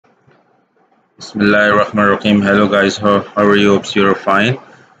Bismillahirrahmanirrahim. Hello guys, how are you? Hope you're fine.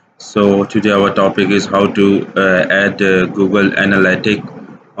 So today our topic is how to add Google Analytics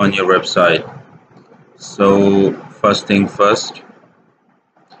on your website. So first thing first,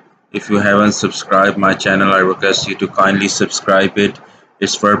 if you haven't subscribed my channel, I request you to kindly subscribe it.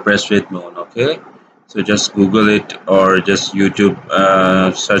 It's WordPress with Moon, okay? So just Google it or just YouTube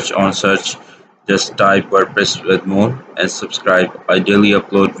search, just type WordPress with Moon and subscribe. I daily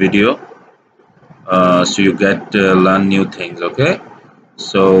upload video so you get learn new things, okay?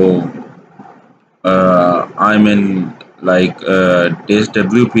 So I'm in like this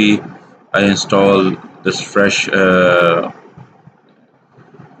WP. I install this fresh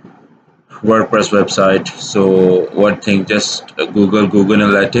WordPress website. So one thing, just Google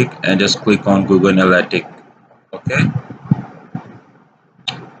Analytics and just click on Google Analytics, okay?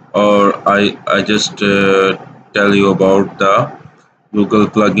 Or I just tell you about the Google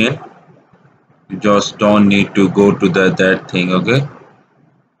plugin. You just don't need to go to that thing, okay?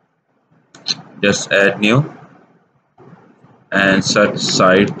 Just add new and search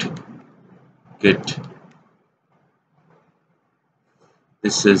site kit.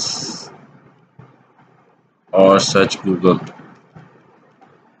 This is, or search Google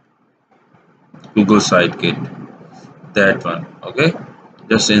site kit, that one, okay?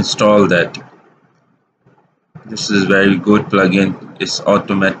 Just install that. This is very good plugin. It's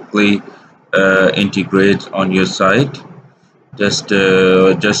automatically integrates on your site. Just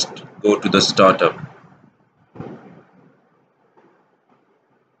go to the startup.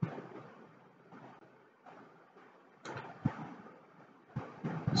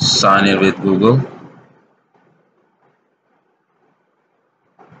 Sign in with Google.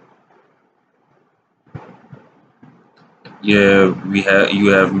 Yeah, you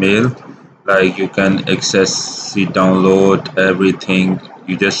have mail, like you can access, see, download everything.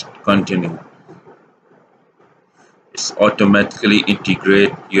 You just continue. It's automatically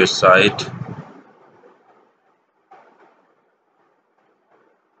integrate your site.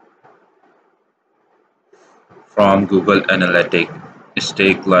 From Google Analytics. It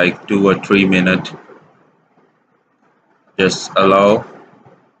take like 2 or 3 minutes. Just allow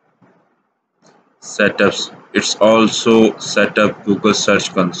setups. It's also set up Google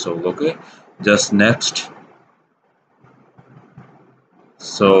Search Console, okay? Just next.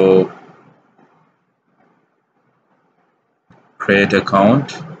 So create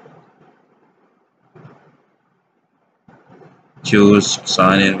account, choose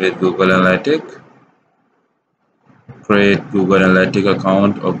sign in with Google Analytics, create Google Analytics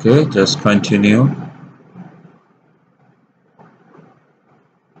account, okay? Just continue.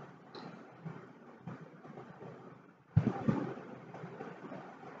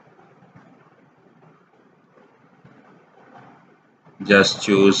 Just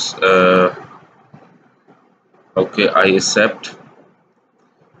choose okay, I accept.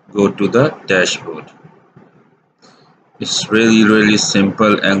 Go to the dashboard. It's really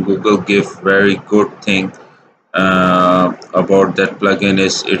simple, and Google give very good thing about that plugin.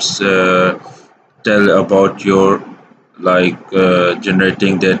 Is it's tell about your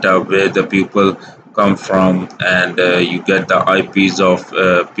generating data, where the people come from, and you get the IPs of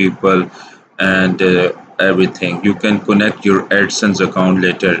people and everything. You can connect your AdSense account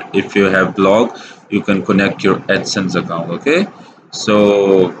later. If you have blog, you can connect your AdSense account, okay?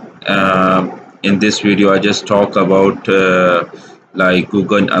 So in this video I just talk about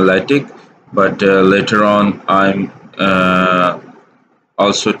Google Analytics, but later on I'm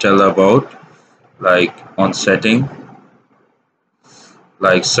also tell about on setting,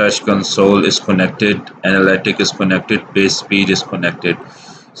 search console is connected, analytic is connected, page speed is connected.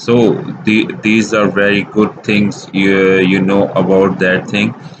 So these are very good things you know about that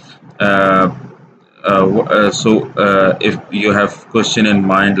thing. If you have question in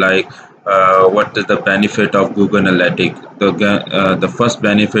mind, what is the benefit of Google Analytics, the first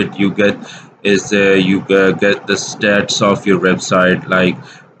benefit you get is you get the stats of your website,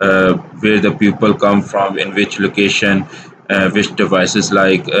 where the people come from, in which location, which devices,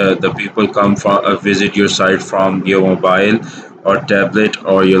 the people come from visit your site from your mobile or tablet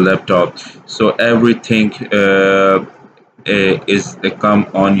or your laptop. So everything is come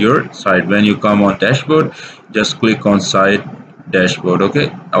on your site. When you come on dashboard, just click on site dashboard,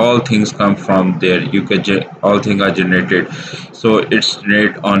 okay? All things come from there. You can all things are generated. So it's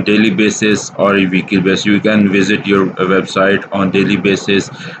generated on daily basis or a weekly basis. You can visit your website on daily basis,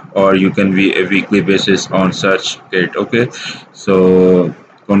 or you can be a weekly basis on search kit, okay? So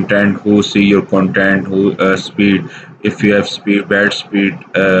content, who see your content, who speed. If you have speed, bad speed,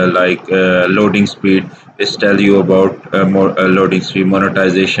 like loading speed, it's tell you about more loading speed,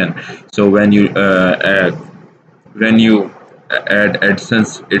 monetization. So when you add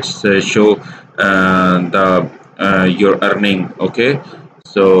AdSense, it's show the your earning. Okay,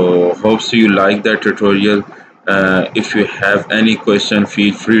 so hopes you like that tutorial. If you have any question,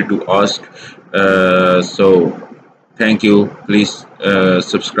 feel free to ask. So thank you. Please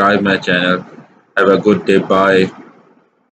subscribe my channel. Have a good day. Bye.